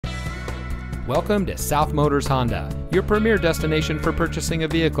Welcome to South Motors Honda, your premier destination for purchasing a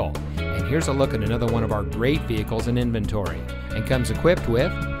vehicle. And here's a look at another one of our great vehicles in inventory, and comes equipped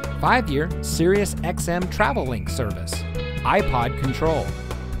with 5-year Sirius XM Travel Link service, iPod control,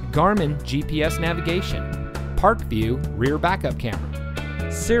 Garmin GPS navigation, Park View rear backup camera,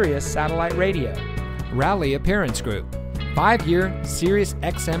 Sirius satellite radio, Rally Appearance Group, 5-year Sirius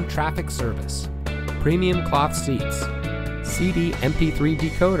XM traffic service, premium cloth seats, CD MP3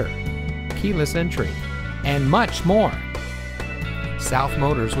 decoder, keyless entry, and much more. South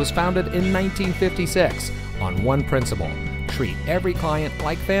Motors was founded in 1956 on one principle: treat every client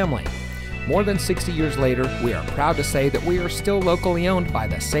like family. More than 60 years later, we are proud to say that we are still locally owned by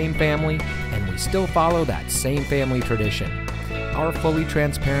the same family, and we still follow that same family tradition. Our fully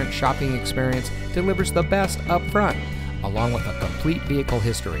transparent shopping experience delivers the best up front, along with a complete vehicle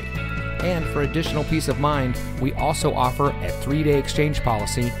history. And for additional peace of mind, we also offer a 3-day exchange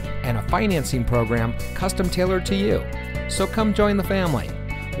policy and a financing program custom tailored to you. So come join the family.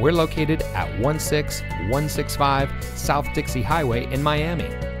 We're located at 16165 South Dixie Highway in Miami.